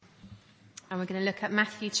and we're going to look at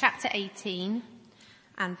Matthew chapter 18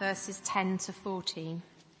 and verses 10 to 14.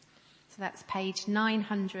 So that's page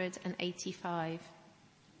 985,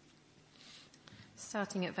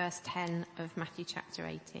 starting at verse 10 of Matthew chapter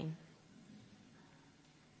 18.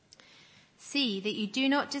 See that you do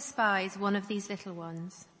not despise one of these little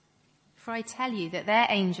ones, for I tell you that their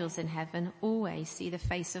angels in heaven always see the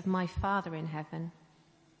face of my Father in heaven.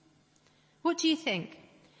 What do you think?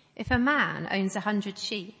 If a man owns 100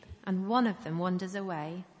 sheep and one of them wanders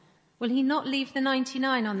away, will he not leave the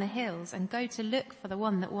 99 on the hills and go to look for the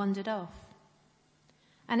one that wandered off?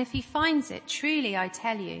 And if he finds it, truly I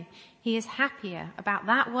tell you, he is happier about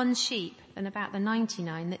that one sheep than about the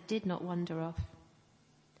 99 that did not wander off.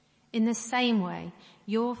 In the same way,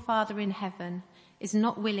 your Father in heaven is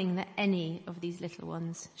not willing that any of these little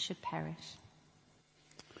ones should perish.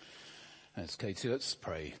 Thanks, Katie. Let's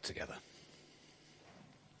pray together.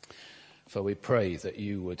 For we pray that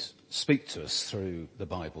you would speak to us through the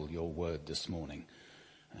Bible, your word this morning.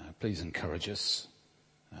 Please encourage us.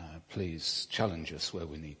 Please challenge us where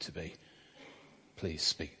we need to be. Please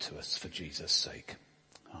speak to us for Jesus' sake.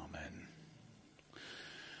 Amen.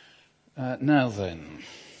 Now then,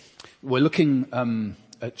 we're looking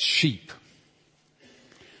at sheep.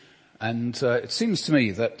 And it seems to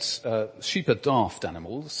me that sheep are daft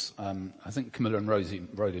animals. I think Camilla and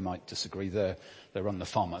Rowley might disagree. They run the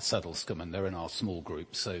farm at Saddlescombe and they're in our small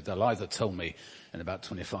group, so they'll either tell me in about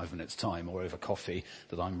 25 minutes' time or over coffee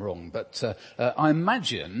that I'm wrong. But I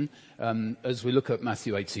imagine, as we look at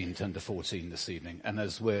Matthew 18, 10 to 14 this evening, and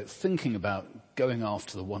as we're thinking about going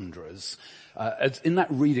after the wanderers, in that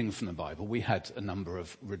reading from the Bible, we had a number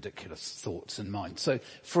of ridiculous thoughts in mind. So,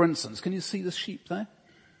 for instance, can you see the sheep there?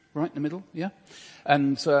 Right in the middle, yeah?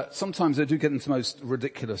 And sometimes they do get into most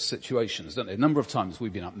ridiculous situations, don't they? A number of times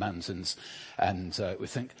we've been up mountains and we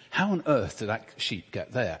think, how on earth did that sheep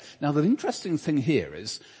get there? Now, the interesting thing here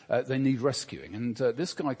is they need rescuing. And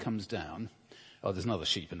this guy comes down. Oh, there's another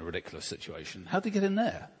sheep in a ridiculous situation. How did he get in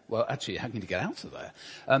there? Well, actually, how can he get out of there?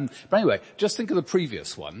 But anyway, just think of the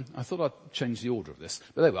previous one. I thought I'd change the order of this,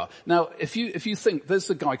 but there we are. Now, if you think there's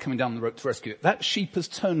the guy coming down the road to rescue it, that sheep has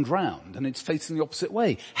turned round and it's facing the opposite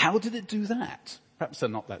way. How did it do that? Perhaps they're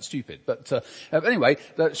not that stupid, but anyway,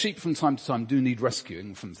 the sheep from time to time do need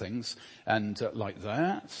rescuing from things, and like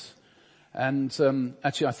that. And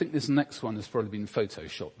actually, I think this next one has probably been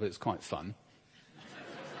photoshopped, but it's quite fun.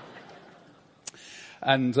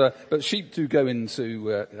 And but sheep do go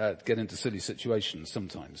into get into silly situations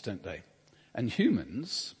sometimes, don't they? And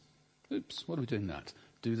humans, what are we doing that?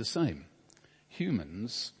 Do the same.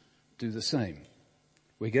 Humans do the same.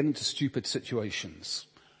 We get into stupid situations,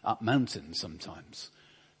 up mountains sometimes,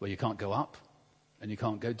 where you can't go up and you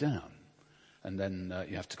can't go down, and then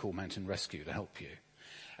you have to call mountain rescue to help you.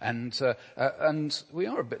 And we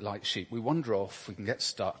are a bit like sheep. We wander off. We can get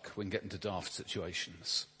stuck. We can get into daft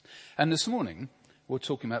situations. And this morning, we're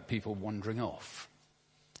talking about people wandering off.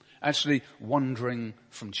 Actually, wandering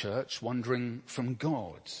from church, wandering from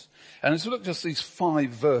God. And as we look just these 5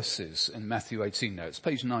 verses in Matthew 18 now, it's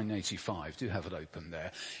page 985, do have it open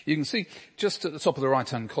there. You can see just at the top of the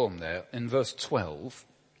right-hand column there, in verse 12,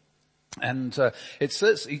 and it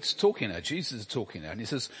says, he's talking there, Jesus is talking there, and he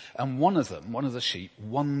says, and one of the sheep,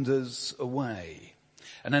 wanders away.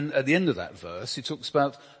 And then at the end of that verse, he talks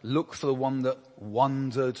about, look for the one that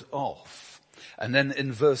wandered off. And then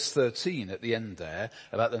in verse 13 at the end there,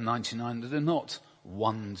 about the 99 that do not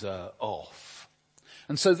wander off.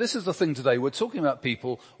 And so this is the thing today. We're talking about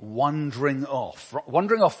people wandering off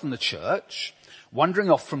from the church,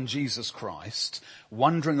 wandering off from Jesus Christ,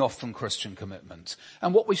 wandering off from Christian commitment,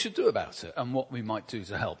 and what we should do about it, and what we might do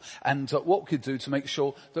to help, and what we could do to make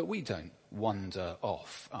sure that we don't wander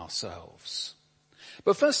off ourselves.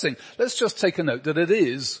 But first thing, let's just take a note that it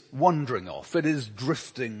is wandering off. It is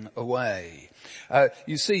drifting away.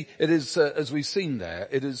 You see, it is, as we've seen there,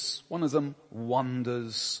 it is one of them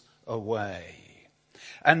wanders away.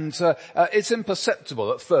 And it's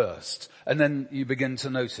imperceptible at first, and then you begin to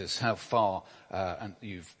notice how far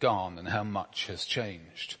you've gone and how much has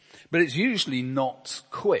changed. But it's usually not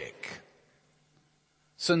quick.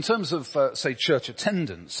 So in terms of, say, church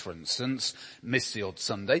attendance, for instance, miss the odd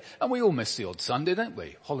Sunday, and we all miss the odd Sunday, don't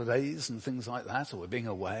we? Holidays and things like that, or we're being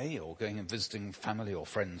away, or going and visiting family or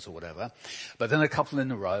friends or whatever. But then a couple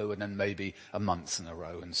in a row, and then maybe a month in a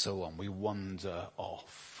row, and so on. We wander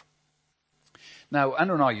off. Now,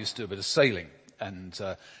 Anna and I used to do a bit of sailing, and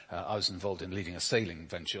I was involved in leading a sailing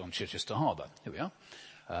venture on Chichester Harbour. Here we are.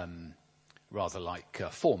 Rather like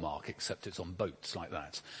Foremark, except it's on boats like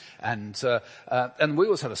that. And we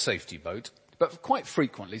always had a safety boat, But quite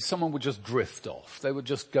frequently, someone would just drift off. They would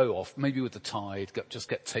just go off, maybe with the tide, just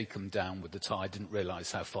get taken down with the tide, didn't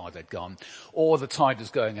realise how far they'd gone. Or the tide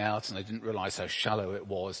was going out and they didn't realise how shallow it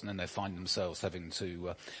was, and then they find themselves having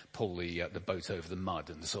to pull the boat over the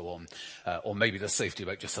mud and so on. Or maybe the safety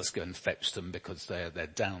boat just has to go and fetch them because they're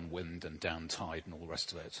downwind and down tide and all the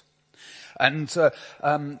rest of it.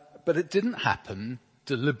 But it didn't happen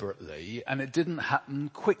deliberately, and it didn't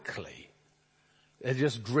happen quickly. They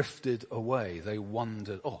just drifted away. They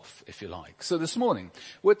wandered off, if you like. So this morning,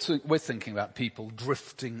 we're thinking about people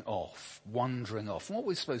drifting off, wandering off. And what are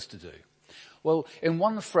we supposed to do? Well, in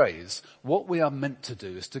one phrase, what we are meant to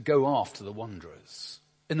do is to go after the wanderers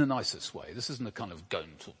in the nicest way. This isn't a kind of go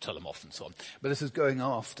and tell them off and so on, but this is going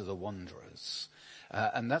after the wanderers.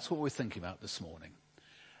 And that's what we're thinking about this morning.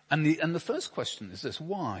 And the first question is this: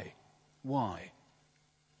 why? Why?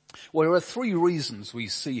 Well, there are three reasons we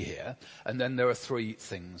see here, and then there are three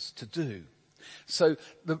things to do. So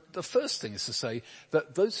the first thing is to say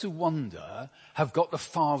that those who wander have got the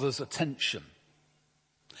Father's attention.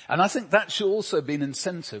 And I think that should also be an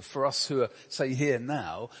incentive for us who are, say, here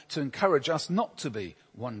now, to encourage us not to be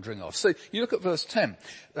wandering off. So you look at verse 10.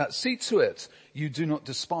 See to it you do not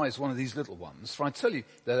despise one of these little ones, for I tell you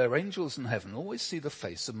that their angels in heaven always see the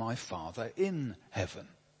face of my Father in heaven.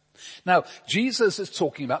 Now, Jesus is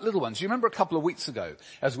talking about little ones. You remember a couple of weeks ago,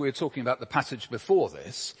 as we were talking about the passage before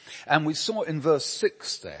this, and we saw in verse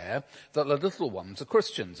 6 there that the little ones are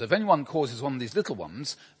Christians. If anyone causes one of these little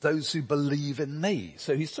ones, those who believe in me.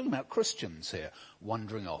 So he's talking about Christians here,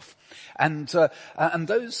 wandering off. And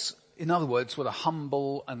those, in other words, were a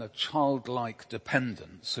humble and a childlike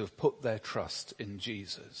dependents who have put their trust in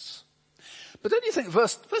Jesus. But don't you think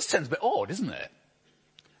verse 10 is a bit odd, isn't it?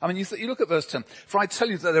 I mean, you look at verse 10. For I tell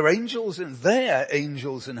you that their angels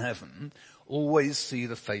in heaven always see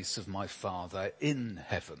the face of my Father in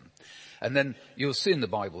heaven. And then you'll see in the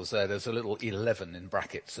Bibles there's a little 11 in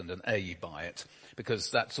brackets and an A by it, because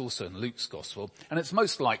that's also in Luke's Gospel. And it's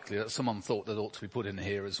most likely that someone thought that ought to be put in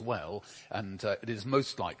here as well. And it is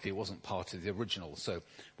most likely it wasn't part of the original, so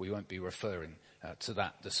we won't be referring to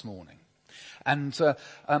that this morning. But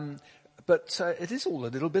it is all a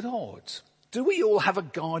little bit odd. Do we all have a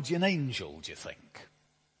guardian angel, do you think?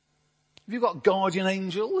 Have you got a guardian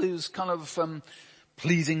angel who's kind of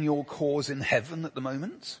pleading your cause in heaven at the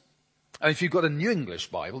moment? If you've got a New English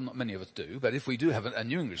Bible, not many of us do, but if we do have a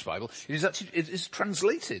New English Bible, it is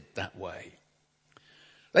translated that way.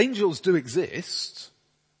 Angels do exist.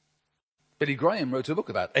 Billy Graham wrote a book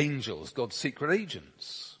about angels, God's secret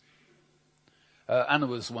agents. Anna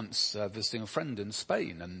was once visiting a friend in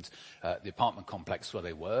Spain, and the apartment complex where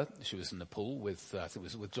they were, she was in the pool with, I think it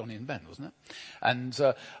was with Johnny and Ben, wasn't it?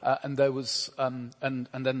 And there was, and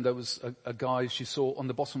then there was a guy she saw on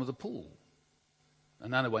the bottom of the pool.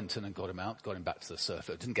 And Anna went in and got him back to the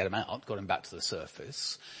surface. Didn't get him out, got him back to the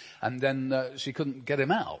surface. And then she couldn't get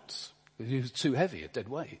him out. He was too heavy, a dead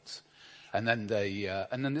weight. And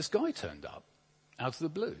then this guy turned up, out of the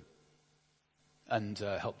blue. And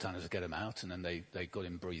helped Anna to get him out, and then they got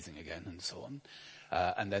him breathing again and so on.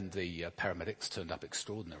 And then the paramedics turned up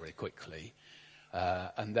extraordinarily quickly.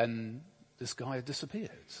 And then this guy had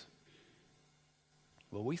disappeared.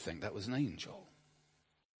 Well, we think that was an angel.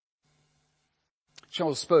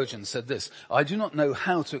 Charles Spurgeon said this: I do not know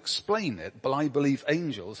how to explain it, but I believe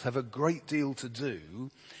angels have a great deal to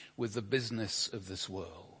do with the business of this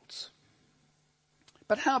world.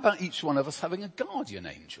 But how about each one of us having a guardian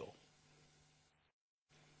angel?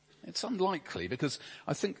 It's unlikely, because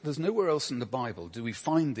I think there's nowhere else in the Bible do we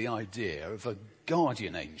find the idea of a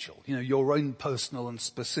guardian angel, your own personal and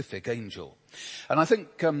specific angel. And I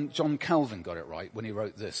think John Calvin got it right when he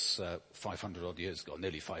wrote this 500 odd years ago,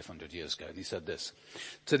 nearly 500 years ago, and he said this: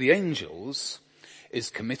 to the angels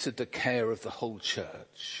is committed the care of the whole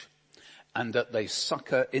church, and that they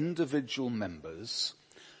succor individual members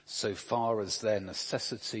so far as their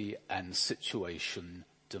necessity and situation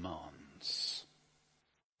demands.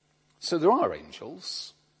 So there are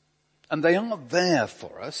angels, and they are there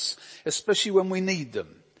for us, especially when we need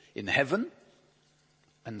them, in heaven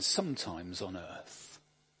and sometimes on earth.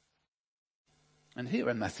 And here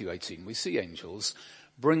in Matthew 18, we see angels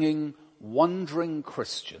bringing wandering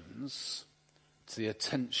Christians to the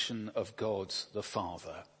attention of God the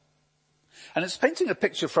Father. And it's painting a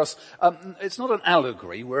picture for us. It's not an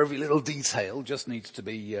allegory where every little detail just needs to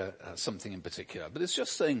be something in particular, but it's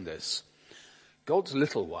just saying this: God's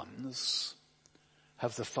little ones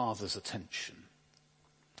have the Father's attention.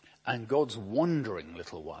 And God's wandering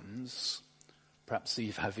little ones perhaps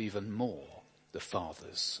have even more the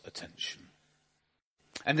Father's attention.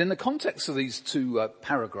 And in the context of these two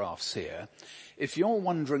paragraphs here, if you're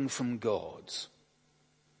wandering from God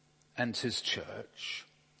and his church,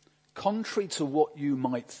 contrary to what you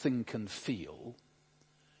might think and feel,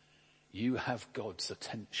 you have God's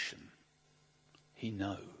attention. He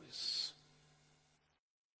knows.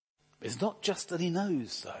 It's not just that he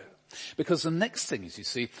knows, though. Because the next thing is, you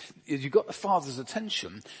see, is you've got the Father's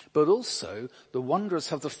attention, but also the wanderers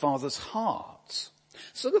have the Father's heart.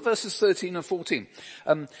 So look at verses 13 and 14.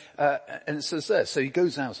 And it says there, so he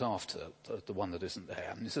goes out after the one that isn't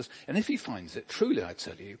there. And he says, and if he finds it, truly I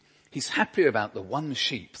tell you, he's happier about the one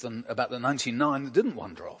sheep than about the 99 that didn't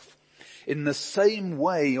wander off. In the same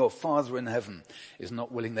way, your Father in heaven is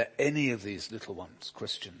not willing that any of these little ones,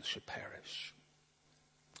 Christians, should perish.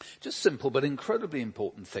 Just simple but incredibly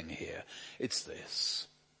important thing here. It's this.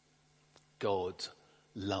 God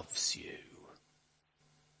loves you.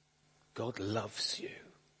 God loves you.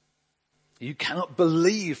 You cannot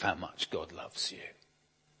believe how much God loves you.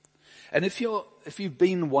 And if you've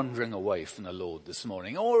been wandering away from the Lord this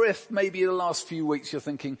morning, or if maybe the last few weeks you're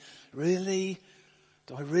thinking, really?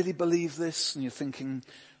 Do I really believe this? And you're thinking,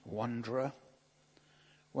 wanderer.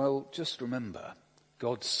 Well, just remember,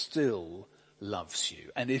 God still loves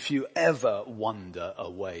you. And if you ever wander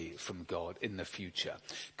away from God in the future,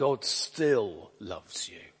 God still loves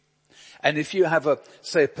you. And if you have a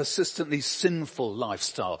persistently sinful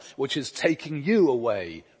lifestyle, which is taking you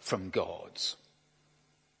away from God,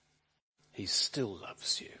 he still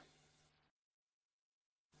loves you.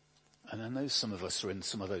 And I know some of us are in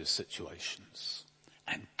some of those situations.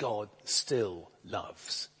 And God still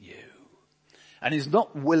loves you. And he's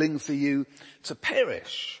not willing for you to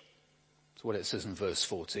perish. That's what it says in verse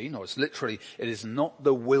 14, or it's literally, it is not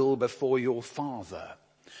the will before your Father.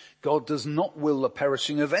 God does not will the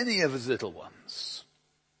perishing of any of his little ones,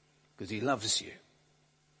 because he loves you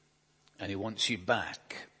and he wants you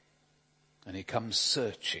back, and he comes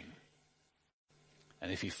searching.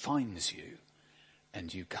 And if he finds you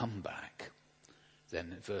and you come back,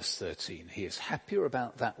 then verse 13, he is happier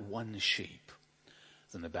about that one sheep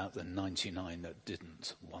than about the 99 that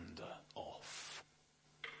didn't wander off.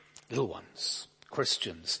 Little ones,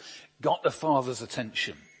 Christians, got the Father's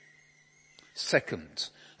attention. Second,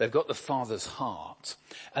 they've got the Father's heart.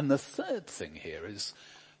 And the third thing here is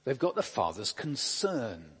they've got the Father's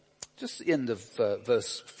concern. Just at the end of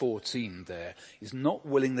verse 14 there, he's not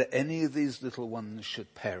willing that any of these little ones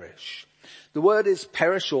should perish. The word is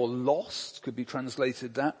perish or lost, could be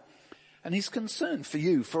translated that. And he's concerned for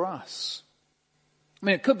you, for us. I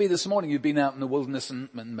mean, it could be this morning you've been out in the wilderness and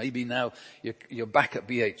maybe now you're back at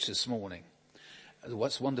BH this morning.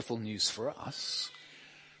 What's wonderful news for us.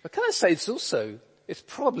 But can I say it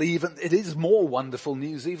is more wonderful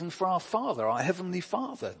news even for our Father, our Heavenly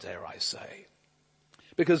Father, dare I say.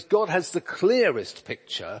 Because God has the clearest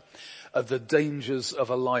picture of the dangers of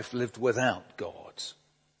a life lived without God.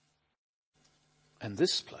 And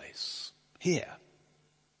this place, here,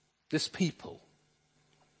 this people,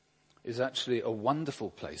 is actually a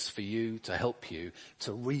wonderful place for you, to help you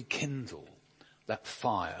to rekindle that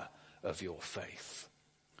fire of your faith.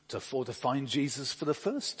 To find Jesus for the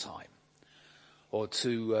first time. Or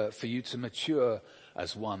for you to mature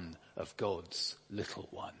as one of God's little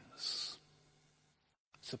ones.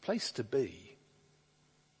 It's a place to be.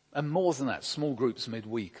 And more than that, small groups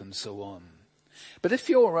midweek and so on. But if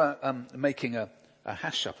you're making a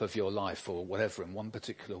hash up of your life or whatever in one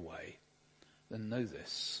particular way, then know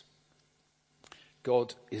this.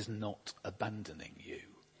 God is not abandoning you.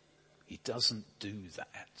 He doesn't do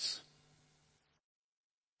that.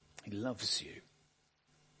 He loves you.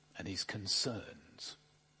 And he's concerned.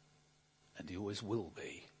 And he always will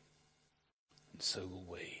be. And so will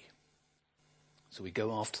we. So we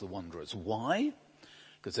go after the wanderers. Why?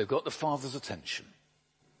 Because they've got the Father's attention.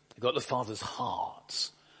 They've got the Father's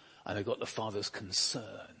heart. And they've got the Father's concern.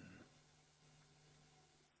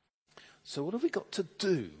 So what have we got to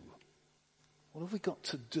do? What have we got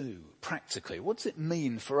to do practically? What does it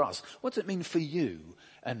mean for us? What does it mean for you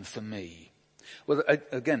and for me? Well,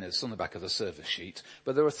 again, it's on the back of the service sheet,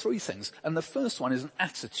 but there are three things. And the first one is an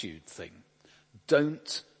attitude thing.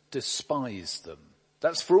 Don't despise them.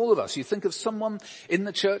 That's for all of us. You think of someone in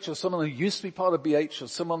the church, or someone who used to be part of BH, or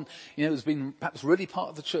someone, who's been perhaps really part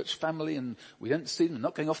of the church family, and we don't see them.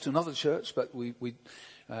 Not going off to another church, but we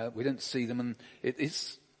don't see them. And it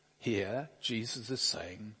is here, Jesus is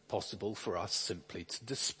saying, possible for us simply to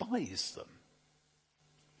despise them.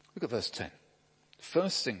 Look at verse 10.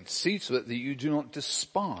 First thing, see to it that you do not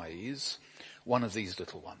despise one of these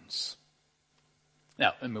little ones.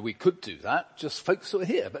 Now, I mean, we could do that, just folks who are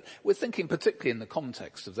here, but we're thinking particularly in the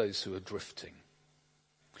context of those who are drifting.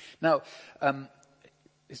 Now,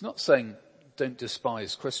 It's not saying don't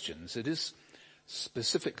despise Christians. It is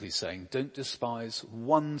specifically saying don't despise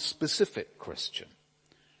one specific Christian.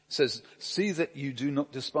 It says, see that you do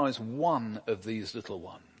not despise one of these little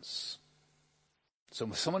ones. So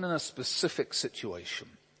with someone in a specific situation,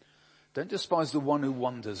 don't despise the one who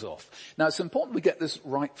wanders off. Now it's important we get this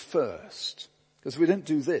right first, because if we don't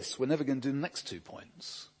do this, we're never going to do the next 2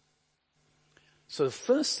 points. So the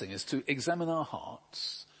first thing is to examine our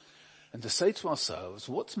hearts and to say to ourselves,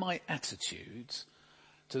 what's my attitude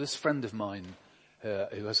to this friend of mine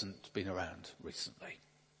who hasn't been around recently?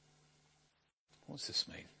 What's this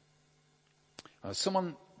mean?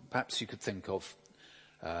 Someone perhaps you could think of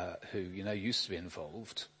who, used to be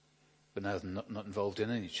involved, but now not involved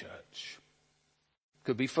in any church.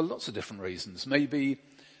 Could be for lots of different reasons. Maybe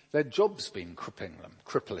their job's been crippling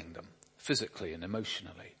them physically and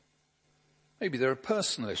emotionally. Maybe there are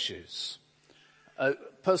personal issues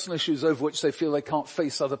over which they feel they can't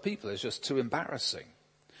face other people. It's just too embarrassing.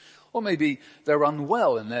 Or maybe they're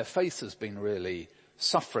unwell and their faith has been really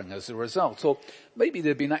suffering as a result. Or maybe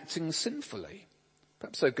they've been acting sinfully.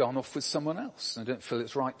 Perhaps they've gone off with someone else and they don't feel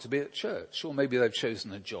it's right to be at church. Or maybe they've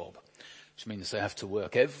chosen a job, which means they have to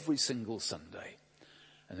work every single Sunday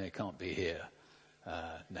and they can't be here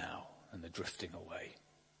now and they're drifting away.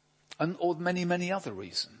 Or many, many other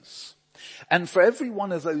reasons. And for every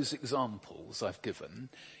one of those examples I've given,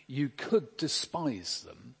 you could despise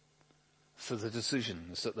them for the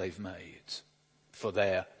decisions that they've made, for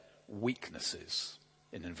their weaknesses,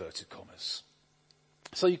 in inverted commas.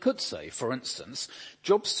 So you could say, for instance,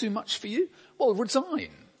 job's too much for you? Well,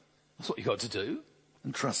 resign. That's what you've got to do.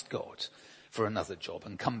 And trust God for another job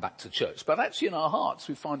and come back to church. But actually in our hearts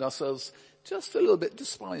we find ourselves just a little bit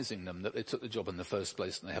despising them that they took the job in the first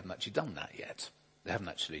place and they haven't actually done that yet. They haven't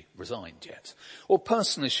actually resigned yet. Or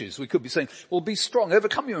personal issues. We could be saying, well, be strong,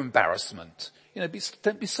 overcome your embarrassment.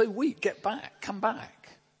 Don't be so weak, get back, come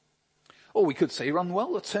back. Or we could say you're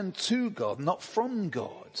unwell, turn to God, not from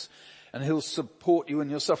God. And he'll support you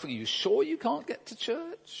in your suffering. Are you sure you can't get to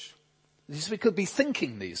church? We could be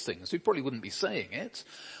thinking these things. We probably wouldn't be saying it.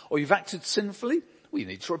 Or you've acted sinfully. Well, you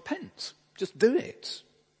need to repent. Just do it.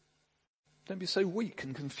 Don't be so weak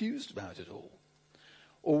and confused about it all.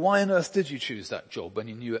 Or why on earth did you choose that job when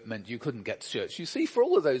you knew it meant you couldn't get to church? You see, for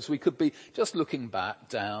all of those, we could be just looking back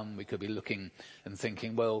down. We could be looking and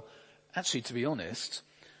thinking, well, actually, to be honest,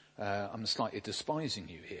 I'm slightly despising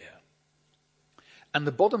you here. And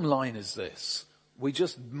the bottom line is this. We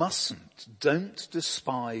just don't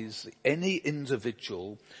despise any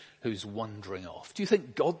individual who's wandering off. Do you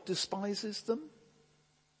think God despises them?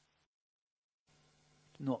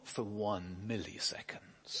 Not for 1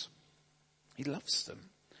 millisecond. He loves them.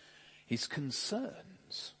 He's concerned.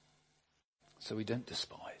 So we don't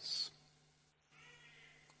despise.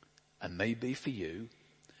 And maybe for you,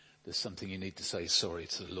 there's something you need to say sorry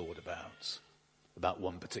to the Lord about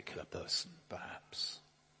one particular person, perhaps.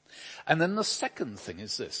 And then the second thing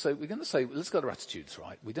is this. So we're going to say, let's get our attitudes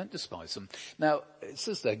right. We don't despise them. Now, it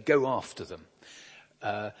says there, go after them.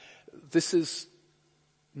 This is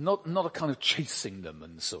not a kind of chasing them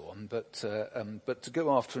and so on, but to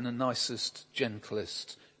go after in the nicest,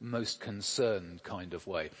 gentlest, most concerned kind of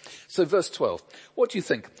way. So verse 12, what do you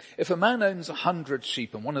think? If a man owns 100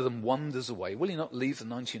 sheep and one of them wanders away, will he not leave the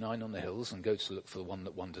 99 on the hills and go to look for the one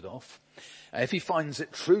that wandered off? If he finds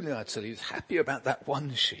it, truly I tell you, he's happy about that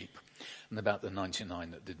one sheep and about the 99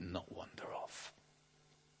 that did not wander off.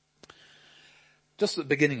 Just at the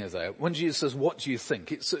beginning of there, when Jesus says, what do you think?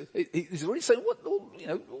 He's really saying,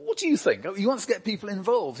 what do you think? He wants to get people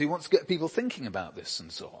involved. He wants to get people thinking about this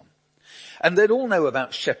and so on. And they'd all know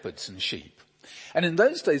about shepherds and sheep. And in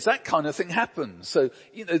those days, that kind of thing happened. So,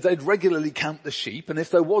 they'd regularly count the sheep, and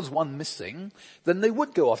if there was one missing, then they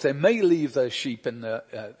would go off. They may leave their sheep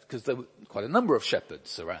because there were quite a number of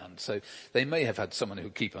shepherds around. So they may have had someone who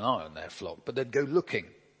would keep an eye on their flock, but they'd go looking.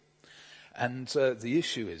 And the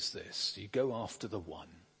issue is this. You go after the one.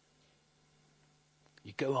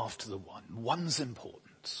 You go after the one. One's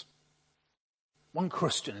important. One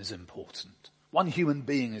Christian is important. One human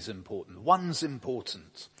being is important. One's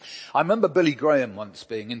important. I remember Billy Graham once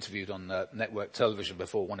being interviewed on network television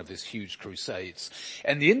before one of his huge crusades.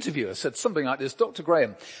 And the interviewer said something like this, Dr.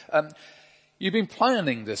 Graham, you've been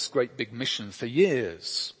planning this great big mission for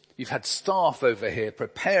years. You've had staff over here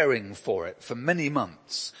preparing for it for many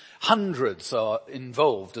months. Hundreds are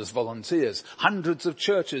involved as volunteers. Hundreds of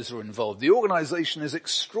churches are involved. The organization is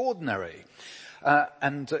extraordinary.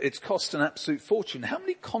 And it's cost an absolute fortune. How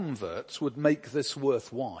many converts would make this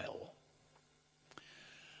worthwhile?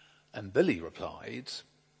 And Billy replied,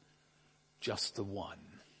 just the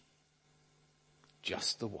one.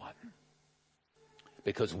 Just the one.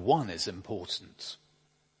 Because one is important.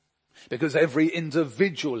 Because every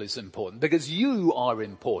individual is important. Because you are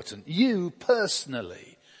important. You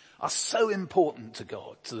personally are so important to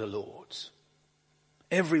God, to the Lord.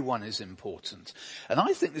 Everyone is important. And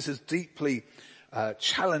I think this is deeply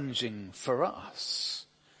challenging for us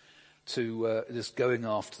to just going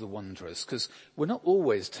after the wanderers, because we're not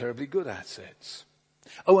always terribly good at it.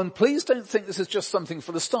 Oh, and please don't think this is just something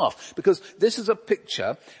for the staff, because this is a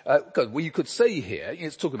picture, well, you could say here,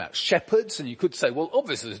 it's talking about shepherds, and you could say, well,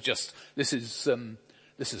 obviously this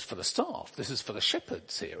is for the staff, this is for the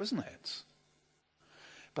shepherds here, isn't it?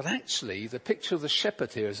 But actually, the picture of the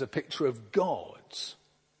shepherd here is a picture of God.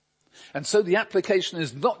 And so the application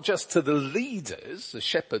is not just to the leaders, the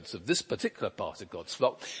shepherds of this particular part of God's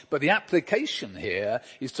flock, but the application here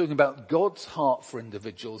is talking about God's heart for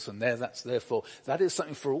individuals, and therefore that is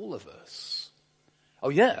something for all of us. Oh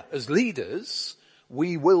yeah, as leaders,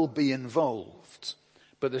 we will be involved.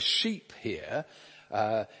 But the sheep here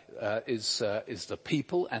is the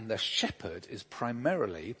people, and the shepherd is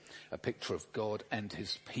primarily a picture of God and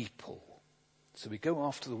his people. So we go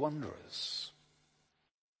after the wanderers.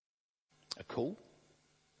 A call,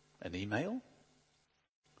 an email,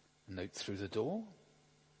 a note through the door,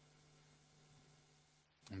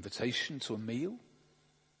 invitation to a meal.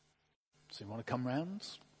 So you want to come round?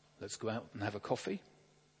 Let's go out and have a coffee.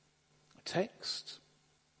 A text,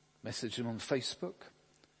 message them on Facebook.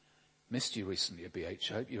 Missed you recently at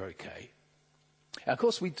BH, I hope you're okay. And of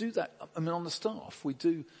course we do that, on the staff, we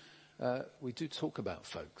do talk about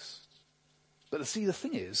folks. But see, the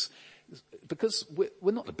thing is, because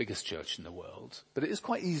we're not the biggest church in the world, but it is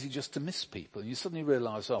quite easy just to miss people. And you suddenly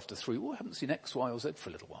realise after 3, I haven't seen X, Y or Z for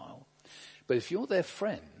a little while. But if you're their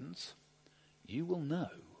friend, you will know,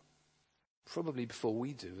 probably before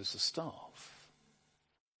we do as a staff.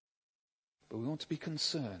 But we want to be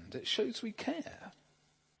concerned. It shows we care.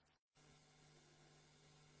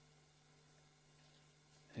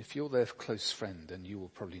 If you're their close friend, then you will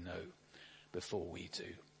probably know before we do.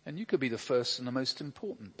 And you could be the first and the most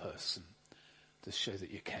important person to show that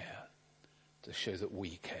you care, to show that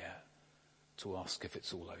we care, to ask if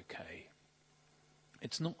it's all okay.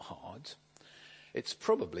 It's not hard. It's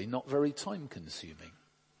probably not very time consuming.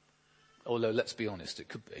 Although, let's be honest, it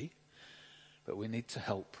could be. But we need to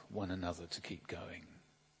help one another to keep going.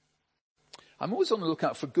 I'm always on the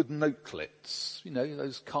lookout for good notelets. You know,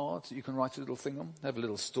 those cards that you can write a little thing on. I have a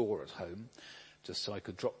little store at home, just so I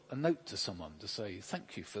could drop a note to someone to say,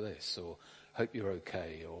 thank you for this, or hope you're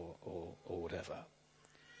okay, or whatever.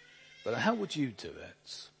 But how would you do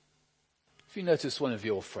it? If you notice one of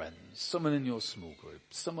your friends, someone in your small group,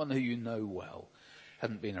 someone who you know well,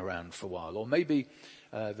 hadn't been around for a while, or maybe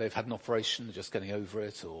they've had an operation, they're just getting over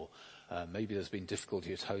it, or maybe there's been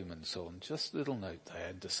difficulty at home and so on, just a little note there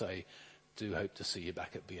and to say, do hope to see you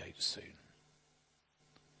back at BH soon.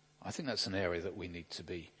 I think that's an area that we need to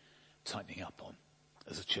be tightening up on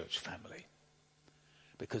as a church family.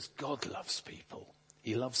 Because God loves people.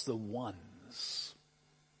 He loves the ones.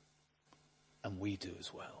 And we do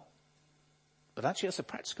as well. But actually that's a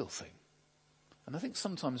practical thing. And I think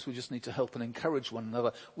sometimes we just need to help and encourage one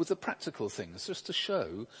another with the practical things, just to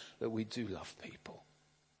show that we do love people.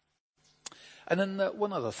 And then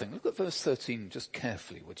one other thing, look at verse 13 just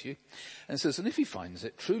carefully, would you? And it says, and if he finds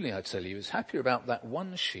it, truly I tell you, is happier about that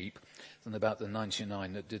one sheep than about the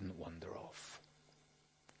 99 that didn't wander off.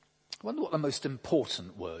 I wonder what the most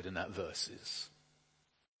important word in that verse is.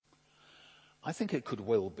 I think it could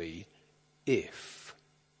well be if.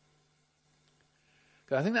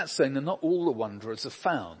 I think that's saying that not all the wanderers are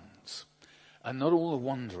found, and not all the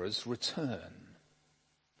wanderers return.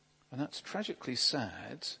 And that's tragically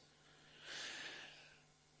sad.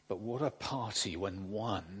 But what a party when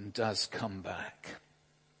one does come back.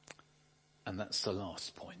 And that's the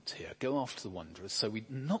last point here. Go after the wanderers. So we're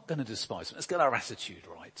not going to despise them. Let's get our attitude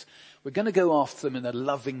right. We're going to go after them in a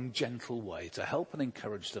loving, gentle way to help and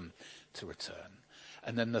encourage them to return.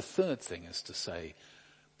 And then the third thing is to say,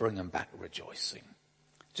 bring them back rejoicing.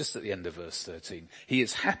 Just at the end of verse 13. He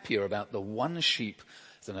is happier about the one sheep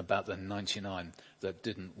than about the 99 that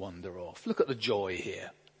didn't wander off. Look at the joy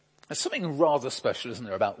here. There's something rather special, isn't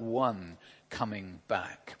there, about one coming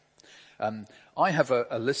back. I have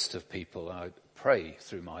a list of people. I pray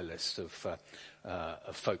through my list of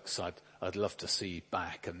folks I'd love to see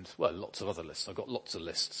back, and well, lots of other lists. I've got lots of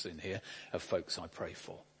lists in here of folks I pray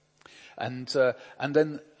for. And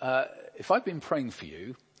then if I've been praying for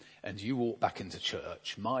you and you walk back into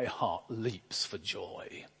church, my heart leaps for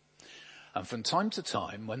joy. And from time to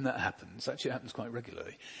time, when that happens, actually it happens quite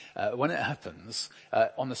regularly, when it happens,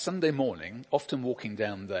 on a Sunday morning, often walking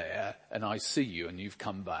down there, and I see you and you've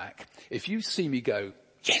come back, if you see me go,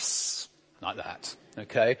 yes, like that,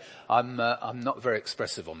 okay, I'm not very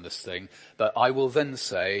expressive on this thing, but I will then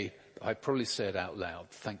say, I probably say it out loud,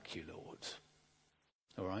 thank you, Lord.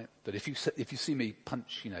 All right? But if you see me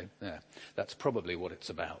punch, yeah, that's probably what it's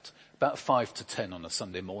about. About 5 to 10 on a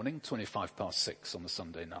Sunday morning, 25 past 6 on a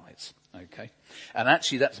Sunday night. Okay? And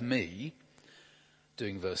actually that's me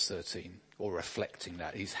doing verse 13, or reflecting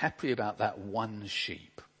that. He's happy about that one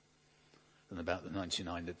sheep than about the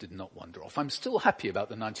 99 that did not wander off. I'm still happy about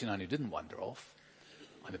the 99 who didn't wander off.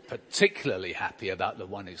 I'm particularly happy about the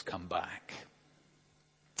one who's come back.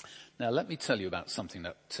 Now let me tell you about something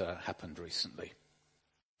that happened recently.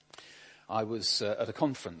 I was at a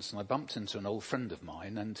conference and I bumped into an old friend of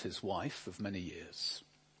mine and his wife of many years.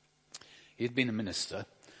 He had been a minister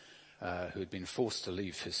who had been forced to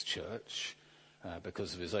leave his church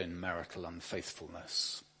because of his own marital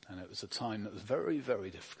unfaithfulness. And it was a time that was very,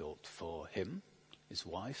 very difficult for him, his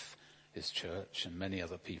wife, his church, and many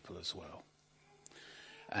other people as well.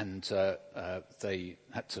 And they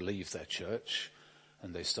had to leave their church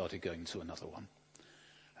and they started going to another one.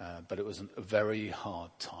 But it was a very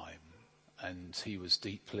hard time. And he was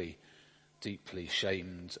deeply, deeply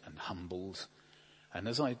shamed and humbled. And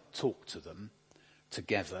as I talked to them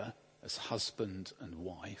together as husband and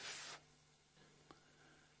wife,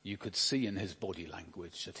 you could see in his body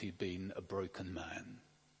language that he'd been a broken man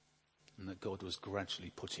and that God was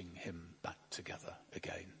gradually putting him back together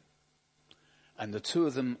again. And the two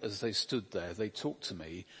of them, as they stood there, they talked to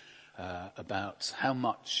me about how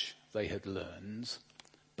much they had learned,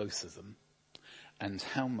 both of them, and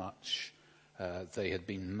how much they had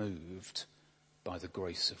been moved by the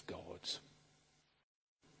grace of God.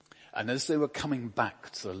 And as they were coming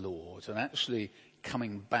back to the Lord and actually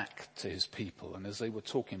coming back to his people, and as they were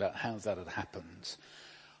talking about how that had happened,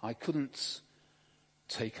 I couldn't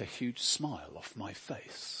take a huge smile off my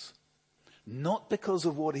face. Not because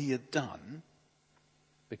of what he had done,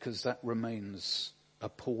 because that remains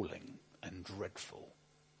appalling and dreadful,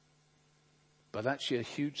 but actually a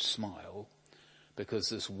huge smile because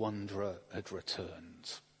this wanderer had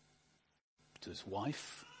returned to his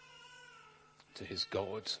wife, to his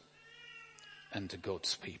God, and to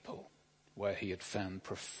God's people, where he had found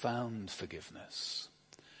profound forgiveness.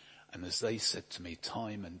 And as they said to me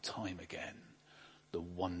time and time again, the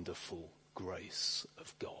wonderful grace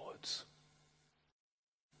of God.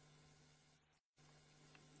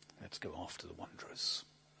 Let's go after the wanderers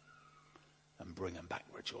and bring them back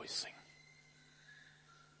rejoicing.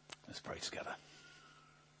 Let's pray together.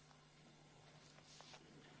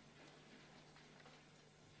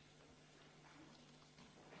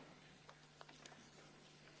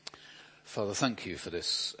 Father, thank you for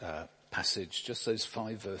this passage, just those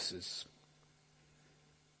 5 verses.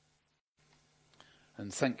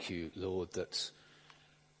 And thank you, Lord, that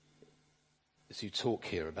as you talk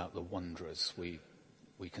here about the wanderers, we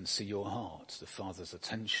can see your heart, the Father's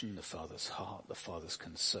attention, the Father's heart, the Father's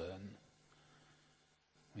concern.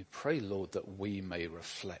 We pray, Lord, that we may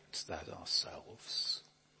reflect that ourselves.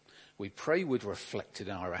 We pray we'd reflect in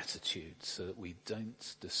our attitude so that we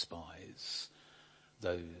don't despise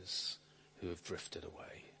those who have drifted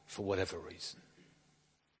away for whatever reason.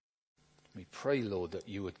 We pray, Lord, that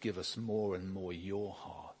you would give us more and more your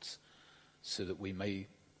heart so that we may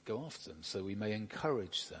go after them, so we may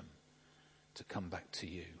encourage them to come back to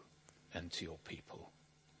you and to your people.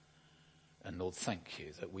 And Lord, thank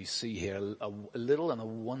you that we see here a little and a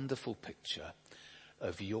wonderful picture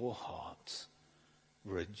of your heart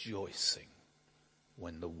rejoicing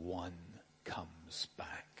when the one comes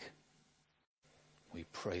back. We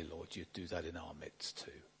pray, Lord, you do that in our midst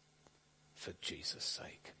too, for Jesus'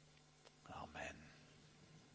 sake.